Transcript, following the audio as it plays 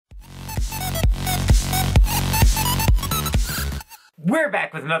We're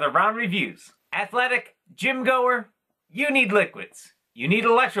back with another round of reviews. Athletic, gym goer, you need liquids. You need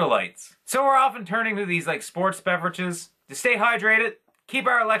electrolytes. So we're often turning to these like sports beverages to stay hydrated, keep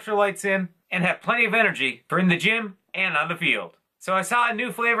our electrolytes in, and have plenty of energy for in the gym and on the field. So I saw a new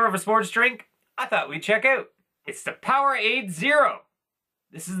flavor of a sports drink I thought we'd check out. It's the Powerade Zero.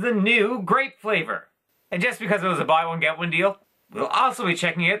 This is the new grape flavor. And just because it was a buy one get one deal, we'll also be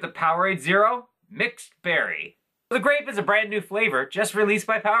checking out the Powerade Zero Mixed Berry. The grape is a brand new flavor just released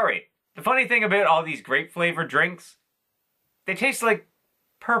by Powerade. The funny thing about all these grape flavored drinks, they taste like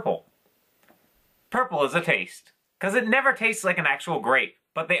purple. Purple is a taste, because it never tastes like an actual grape,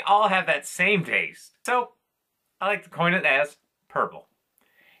 but they all have that same taste. So, I like to coin it as purple.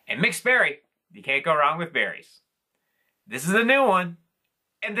 And mixed berry, you can't go wrong with berries. This is a new one,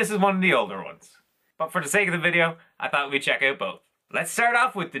 and this is one of the older ones. But for the sake of the video, I thought we'd check out both. Let's start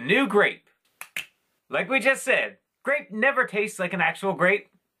off with the new grape. Like we just said, grape never tastes like an actual grape.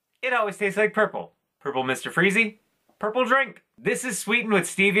 It always tastes like purple. Purple Mr. Freezy, purple drink. This is sweetened with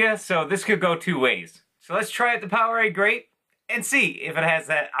stevia, so this could go two ways. So let's try out the Powerade grape and see if it has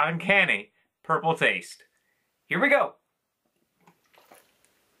that uncanny purple taste. Here we go.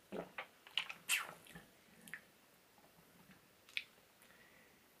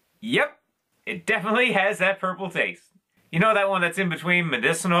 Yep, it definitely has that purple taste. You know that one that's in between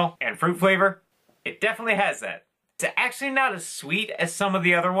medicinal and fruit flavor? It definitely has that. It's actually not as sweet as some of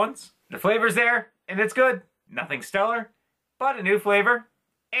the other ones. The flavor's there, and it's good. Nothing stellar, but a new flavor,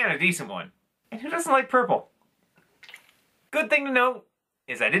 and a decent one. And who doesn't like purple? Good thing to note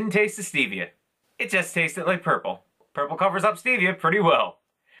is I didn't taste the stevia. It just tasted like purple. Purple covers up stevia pretty well.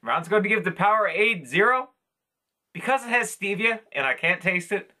 Ron's going to give the Powerade Zero. Because it has stevia, and I can't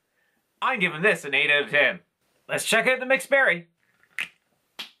taste it, I'm giving this an 8 out of 10. Let's check out the mixed berry.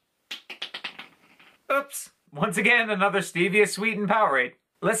 Oops, once again another stevia sweetened Powerade.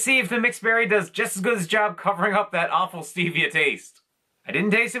 Let's see if the mixed berry does just as good a job covering up that awful stevia taste. I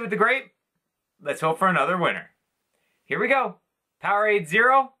didn't taste it with the grape. Let's hope for another winner. Here we go. Powerade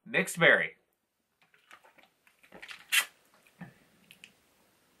Zero Mixed Berry.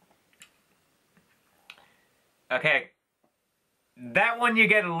 Okay. That one you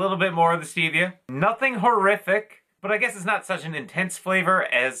get a little bit more of the stevia. Nothing horrific, but I guess it's not such an intense flavor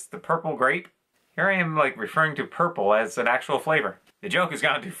as the purple grape. Here I am like referring to purple as an actual flavor. The joke has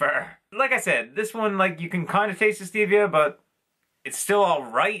gone too far. Like I said, this one like you can kind of taste the stevia, but it's still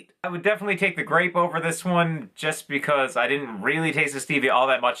alright. I would definitely take the grape over this one just because I didn't really taste the stevia all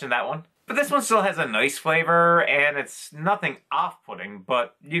that much in that one. But this one still has a nice flavor and it's nothing off-putting,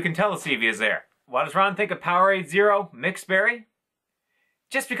 but you can tell the stevia is there. Why does Ron think of Powerade Zero Mixed Berry?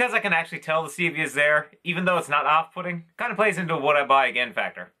 Just because I can actually tell the stevia is there, even though it's not off-putting, kind of plays into what I buy again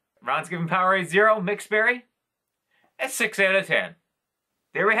factor. Ron's giving Powerade Zero Mixed Berry a 6 out of 10.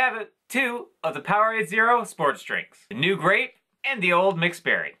 There we have it, 2 of the Powerade Zero sports drinks. The new grape and the old mixed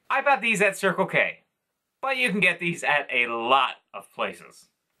berry. I bought these at Circle K, but you can get these at a lot of places.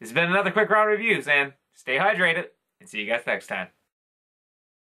 This has been another quick round of reviews, and stay hydrated, and see you guys next time.